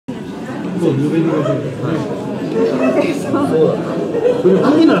これ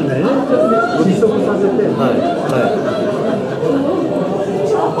麦なんだよね。利息させて。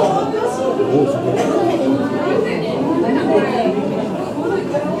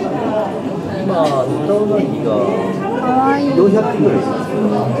今歌うナギが400ぐらいです。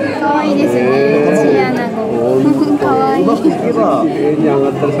可愛いですね。チアナゴ。可愛い。うまくいけば上に上が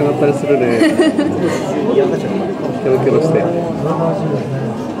ったり下がったりするね。い赤ちゃんがキョロキョロして。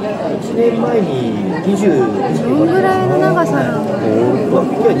1年前に20どんぐらいの長さなの？うま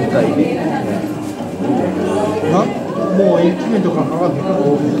くいけば2回目。もう1年とかかかってる。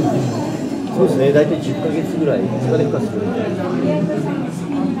そうですね。大体10ヶ月ぐらい疲れかする。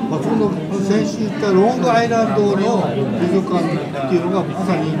先週言ったロングアイランドの水族館っていうのがま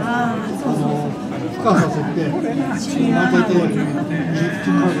さに孵化させて、大体19ヶ月、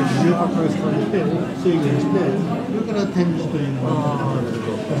18ヶ月かけて制限して、それから展示というのが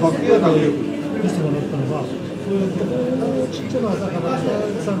バックヤードで見せてもらったのが、そういうちっちゃな魚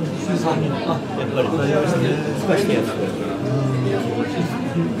さんの水槽に。やっぱりそういう孵化してやつ。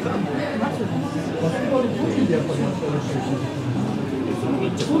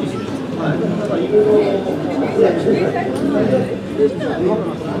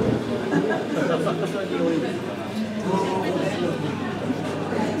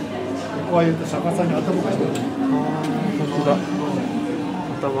こういうと逆さに頭が下だ。本当だ。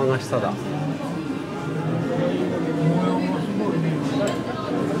頭が下だ。こ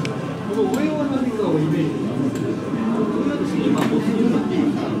の上は何かをイメージ。これはですね、今ボスになって深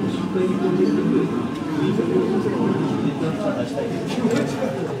海に出てくる水族館の出したい。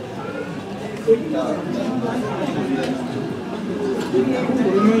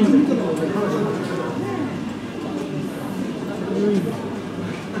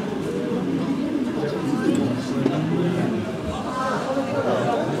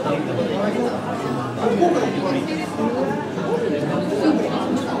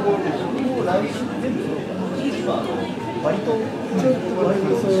割とア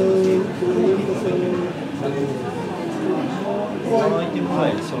イテムぐら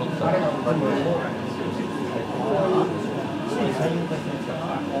いで揃ったらこれ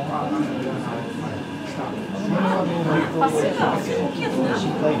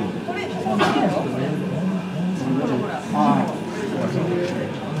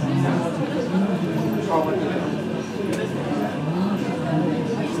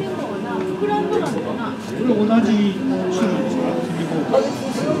同じ種類です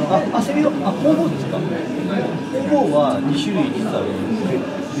か？セミはホウボウですか？ホウボウは2種類実は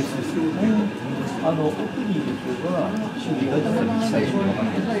別ですよ。奥にいる方が種類が実は最初に分かっ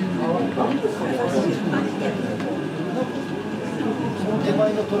ている。その手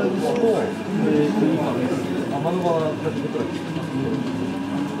前のトラギスも今天の川から来ることができます。こ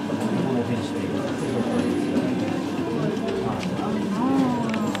の天使で。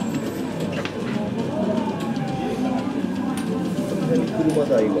車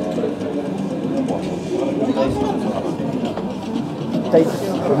台は大好き。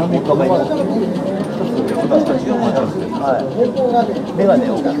メガネ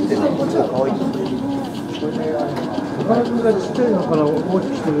をかけて可愛いです。岡田君がちっちゃいのから大き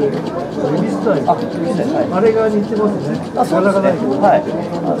くしてるエビスタイル。あれが似てますね。そうですね。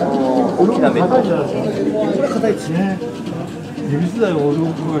大きな目。硬いじゃないですか。これ硬いですね。エビスタイルを折る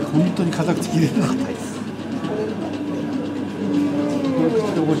方が本当に硬くて綺麗な。硬いです。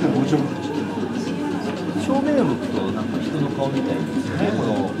正面を向くとなんか人の顔みたいですよね。こ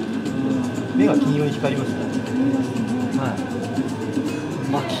の目が金色に光りますね。はい。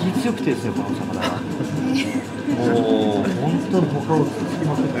まあ気強くてですね、この魚は。もう本当に他をつき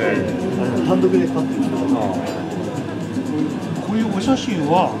まくって、単独で飼ってるんですよ。こういうお写真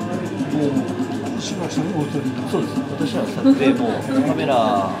はもうしばしばお撮りになる。そうです。私は撮影もカメ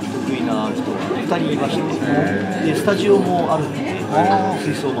ラ得意な人2人いまして、でスタジオもあるんで、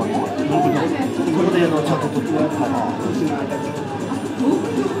水槽もあって、そこでちゃんと撮って。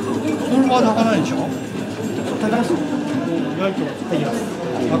その場は泣かないでしょ？炊きます。焼いて炊きます。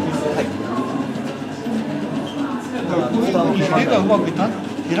はい。だからこういうふうに絵がうまく開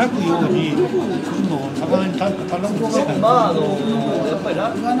くようにするのを魚に頼むんですよ。まあやっぱり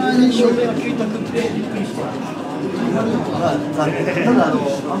魚に照明が急に焚くんでびっくりして。ただあん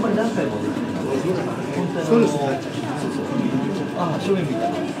まり何回もできない。そうですね。あ、正面みた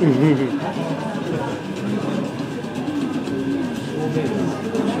いな。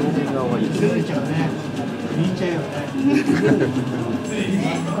正面側はいい。ずれちゃうね。見ちゃうよね。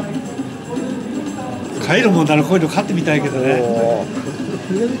帰るもんならこういうの飼ってみたいけどね。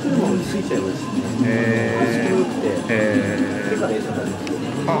船の車もついちゃいますね。手から餌が出ます。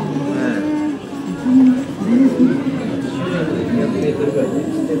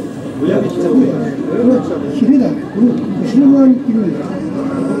ヒレだね。この後ろ側に切るんだ。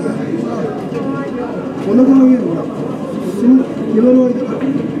お腹の上のその山の間から。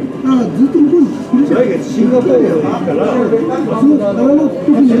ずっと向こうに来月シンガポールに行くから、その穴の時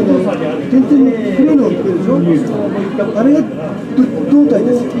に点々に黒いのが来てるでしょ。あれが胴体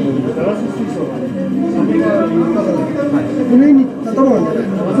ですよ。だからこの辺に頭があるんじゃ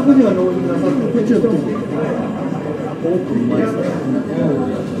ない。あそこにはこっちだと。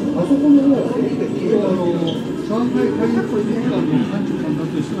あそこの上海海賊水族館の館長さんだと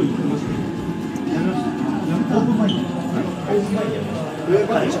いう人が言ってますけど、オープンマインド。上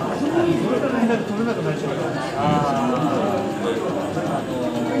から取れなくなっちゃうから。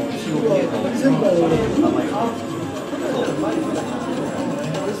全部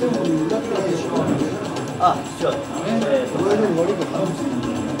あ、違う。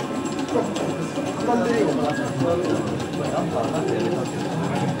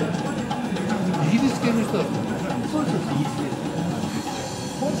イギリス系の人だった。そうです、イギリス系。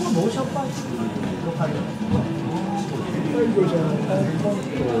香港のオーシャンパークの会社。香港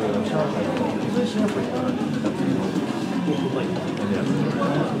と上海と、それシンガポールから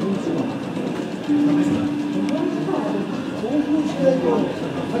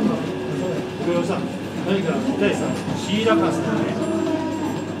小籔さん、何か見たいさ、シーラカンスだね。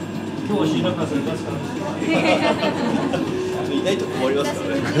今日はシーラカンスがいますから。いないと困りますか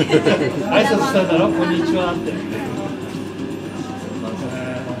らね。挨拶しただろ、こんにちはって。意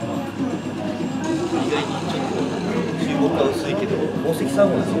外にちょっと注目が薄いけど、宝石サ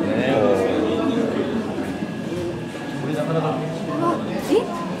ンゴですよね。これなかなか。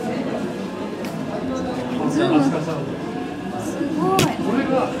ズーム。すごい。これ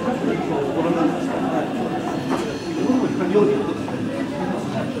が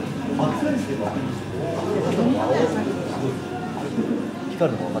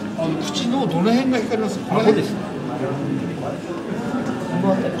光るの分かる。口のどの辺が光りますか。顎ですね。こ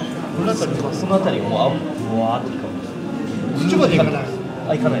の辺りがもう青、もわーっと光ります。口まで行かない。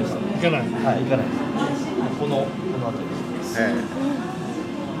あ、行かないです。行かない。はい、行かないです。この辺りです。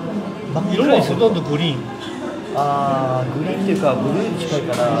色はほとんどグリーン。ああ、グリーンっていうか、ブルーに近い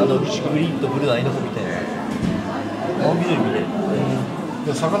から、グリーンとブルーの間の子みたいな。青緑みたいな。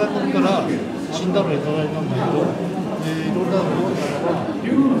魚飛びから死んだのいかないなんだけど、いろんなのが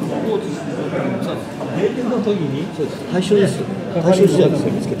閉店の時に、そうです。大正ですよ。大正時代です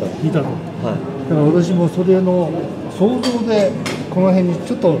よ、見つけた。見たの。はい。だから私もそれの想像でこの辺に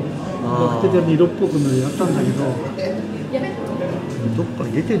ちょっと乗ってて色っぽくのやったんだけど、どっか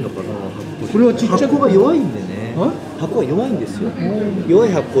に出てんのかな。これはちっちゃく発酵が弱いんでね。発酵が弱いんですよ。弱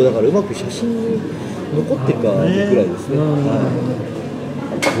い発酵だからうまく写真に残ってるかぐらいですね。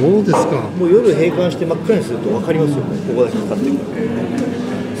そうですか。もう夜閉館して真っ暗にすると分かりますよね。ここだけ光ってるから。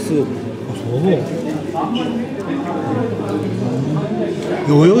すごく。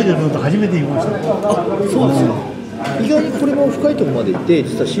泳いでるのと初めて見ました。あ、そうですよ。意外にこれも深いところまで行って、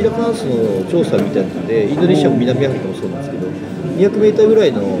実はシーラカンスの調査みたいなので、インドネシアも南アフリカもそうなんですけど、200メーターぐら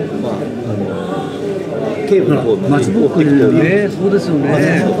いの、ケーブの方まで追っていくという、そうですよ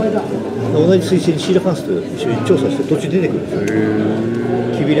ね。同じ水星にシーラカンスと一緒に調査して途中出てくるんですよ。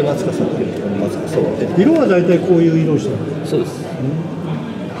キビレマツカサっていうところのマツカサを出てくる。色は大体こういう色をしてる。そうです。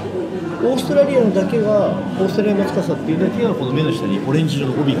オーストラリアのだけが、オーストラリアマツカサっていうだけがこの目の下にオレンジ色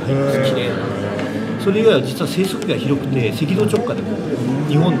の帯が入ってます。綺麗な。それ以外は実は生息が広くて、赤道直下でも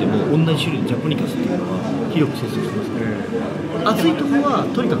日本でも同じ種類のジャポニカスっていうのが広く生息してます。暑いところは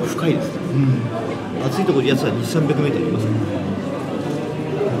とにかく深いです。暑いところでやつは2、300メートルいます。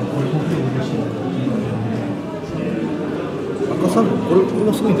赤サンゴ、これ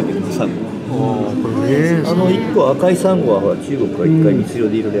もすごいんだけど、サンゴ。1個赤いサンゴはほら中国が1回密漁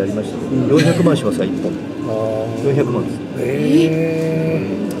でいろいろやりましたけど、400万しますか、1本。400万です。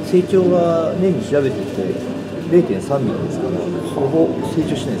成長が年に調べてて 0.3 ミリですから、ほぼ成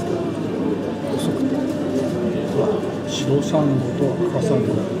長しないですけど、遅くて。白サンゴと赤サン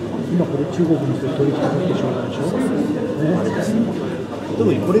ゴ。今これ中国の人取り引きってしょうがないでしょ。あれですね。特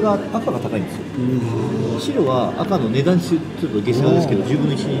にこれが赤が高いんですよ。白は赤の値段にすると下世話ですけど10分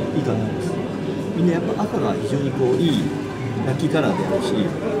の1以下なんです。みんなやっぱ赤が非常にこういいラッキーカラーであるし、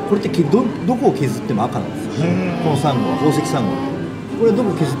これってどこを削っても赤なんですよ。このサンゴは宝石サンゴ。これはど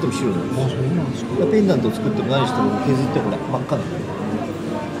こ削っても白なんです。ペンダントを作っても何しても削っても真っ赤なんで。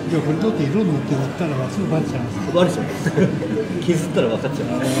じゃあこれだって色塗って売ったらすぐバレちゃうんです。バレちゃう。削ったら分かっちゃう。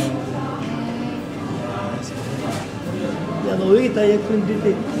泳げた役に出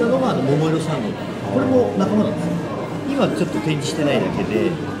てきたのが桃色サンゴ。これも仲間なんですよ。今ちょっと展示してないだけ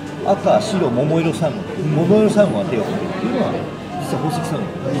で、赤、白、桃色サンゴ、桃色サンゴが手をかけて、今は実は宝石サンゴ。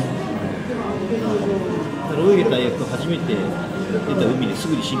だから泳げた役初めて出た海です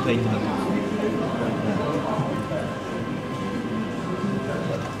ぐに深海になってます。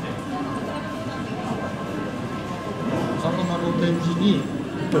魚の展示にやっ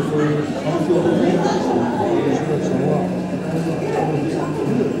ぱりそういう環境の人たちは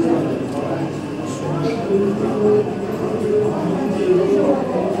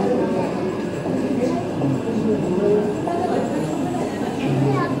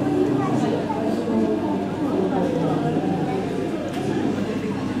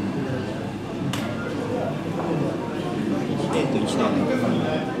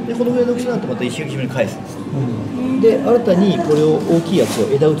でこのぐらいの大きさになるとまた石垣島に返すんです。で新たにこれを大きいやつを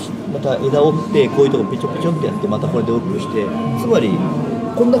枝打ち、また枝折ってこういうとこペチョペチョってやってまたこれで大きくして、つまり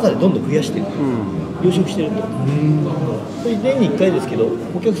この中でどんどん増やしていく、養殖してると。それ年に1回ですけど、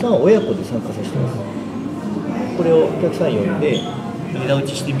お客さんは親子で参加させてます。これをお客さん呼んで枝打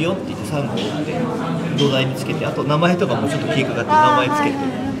ちしてみようって言ってサンゴを折って土台につけて、あと名前とかもちょっと気かかって名前つけて、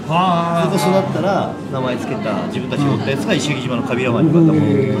それが育ったら名前つけた自分たちが折ったやつが石垣島のカビラ湾に向かったも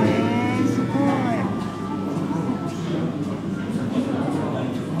の。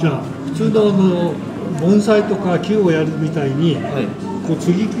じゃあ普通の盆栽とか木をやるみたいに、こう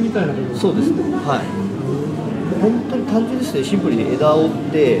継ぎ木みたいなこと。そうですね。はい。本当に単純ですね。シンプルに枝を折っ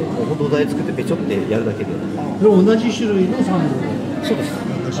てもう土台作ってペチョってやるだけで。それ同じ種類のサンゴ。そうです。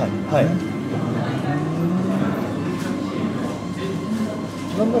はい。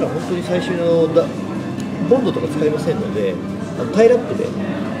なんなら本当に最初のボンドとか使いませんので、タイラップで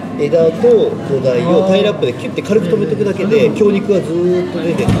枝と土台をタイラップでキュッて軽く止めておくだけで強肉がずーっと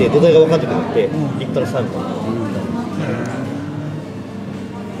出てきて土台が分かってくるって立派なサンゴ。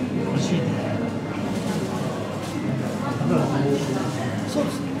そう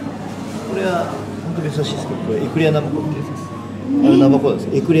ですね。これは本当に珍しいですけど、これエクレアナマコってやつです。ナマコなんです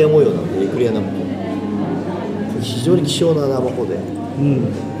よ。エクレア模様なんでエクレアナマコ。非常に希少なナマコで。16、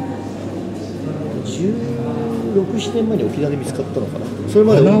7年前に沖縄で見つかったのかな。それ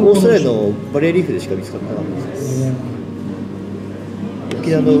までオーストラリアのバレーリーフでしか見つかってなかったです。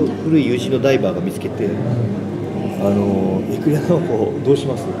沖縄の古い友人のダイバーが見つけて、エクレアナマコどうし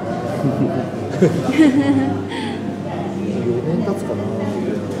ます？4年経つかな。こ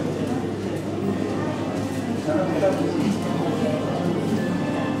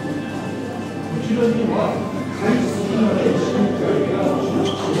ちらには海水の深海が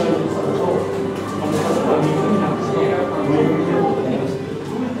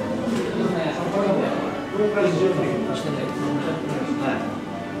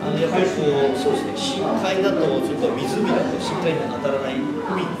やっぱりこう、そうですね、深海だとちょっと湖だと深海に当たらない海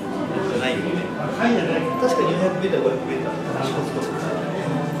じゃないので、確かに400メーター、500メーター、足元とか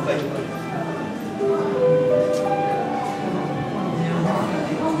深いところあります。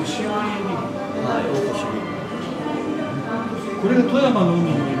これが富山の海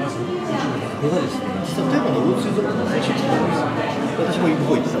に見えます。これがですね、実は富山の魚水族館の最初に来たんですよ。私も向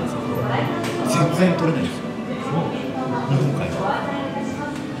こう行ってたんですけど、全然取れないんですよ。日本海は。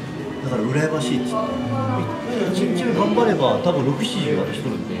だから羨ましいって言って、一日目頑張れば多分6、7時私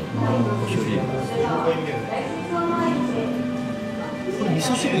取るんで、星寄りで。これ味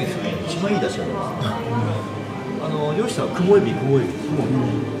噌汁ですよね。一番いい出汁が出ます。漁師さんは雲エビ。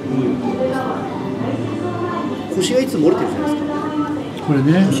腰がいつも折れてるじゃないですか。これ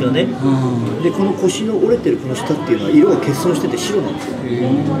ね。腰がね。でこの腰の折れてるこの下っていうのは色が欠損してて白なんですよ。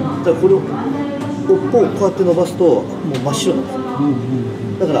だからこれを尾っぽをこうやって伸ばすともう真っ白なんですよ。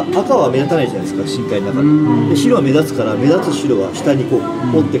だから赤は目立たないじゃないですか、深海の中で。白は目立つから、目立つ白は下にこう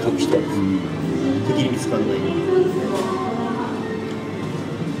折って隠してあるんです。敵に見つからないように。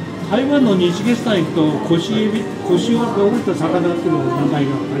台湾の西岸さん行くと腰が折れた魚っていうのが名前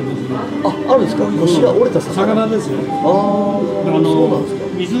がありますね。あるんですか。腰が折れた魚ですよ。そうなんですか。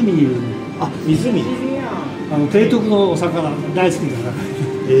湖にいる。湖。提督のお魚大好きだから。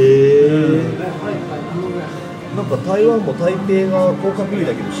なんか台湾も台北が甲殻類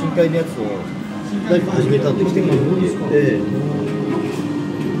だけど深海のやつを誰か始めたんで来てくれるんで。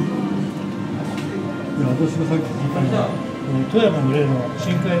私がさっき聞いたのは富山の例の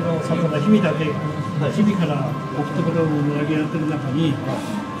深海の魚氷見だけ、氷見から北東からの投げやってる中に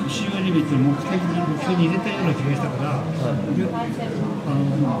潮に見て目標に入れたような気がしたから、氷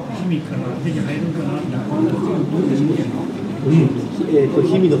見から手に入るかなってどうですか。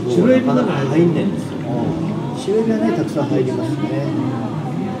氷見の方はなかなか入んないんですよ。白エビはね、たくさん入りますね。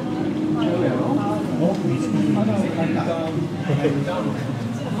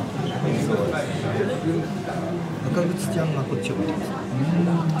赤靴ちゃんがこっちを見てます。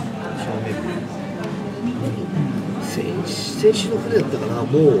正面先週の船だったかな、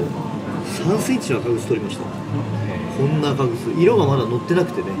もう3センチの赤靴取りました。こんな赤靴、色がまだ乗ってな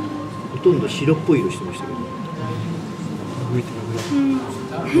くてね、ほとんど白っぽい色してましたけど。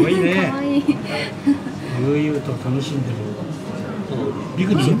可愛いね。可愛い。悠々と楽しんでる。ビ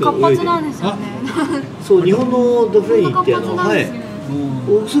クビク活発なんですよね。そう、日本のドフレインって活発なんですね。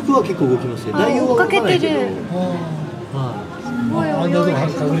オスは結構動きますね。大王は動かないけど。すごい泳いで、こ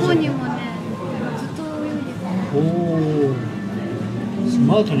こにもね、ずっと泳いでる。おお。ス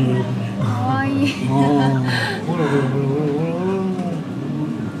マートに泳ぐね。可愛い。ほらほらほらほらほら。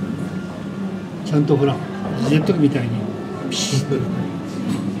ちゃんとほら、ジェット機みたいに。ピシッと。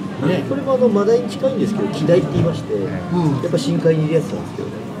ね、これもマダイに近いんですけど、キダイって言いまして、やっぱ深海にいるやつなんですけど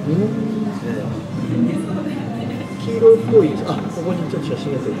ね。黄色っぽいです。あ、ここにちょっと写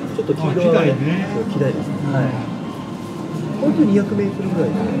真が出てる。ちょっと黄色がね、キダイですね。はい。本当に200メートルぐらい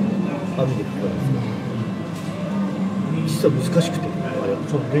で網でかかるんですよ。実は難しくて、あれは。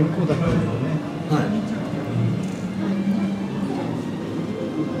そう、連行だからね。はい。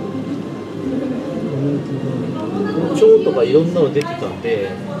蝶とかいろんなの出てたん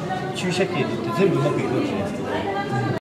で、注射器でって全部うまくいくわけじゃないですけど。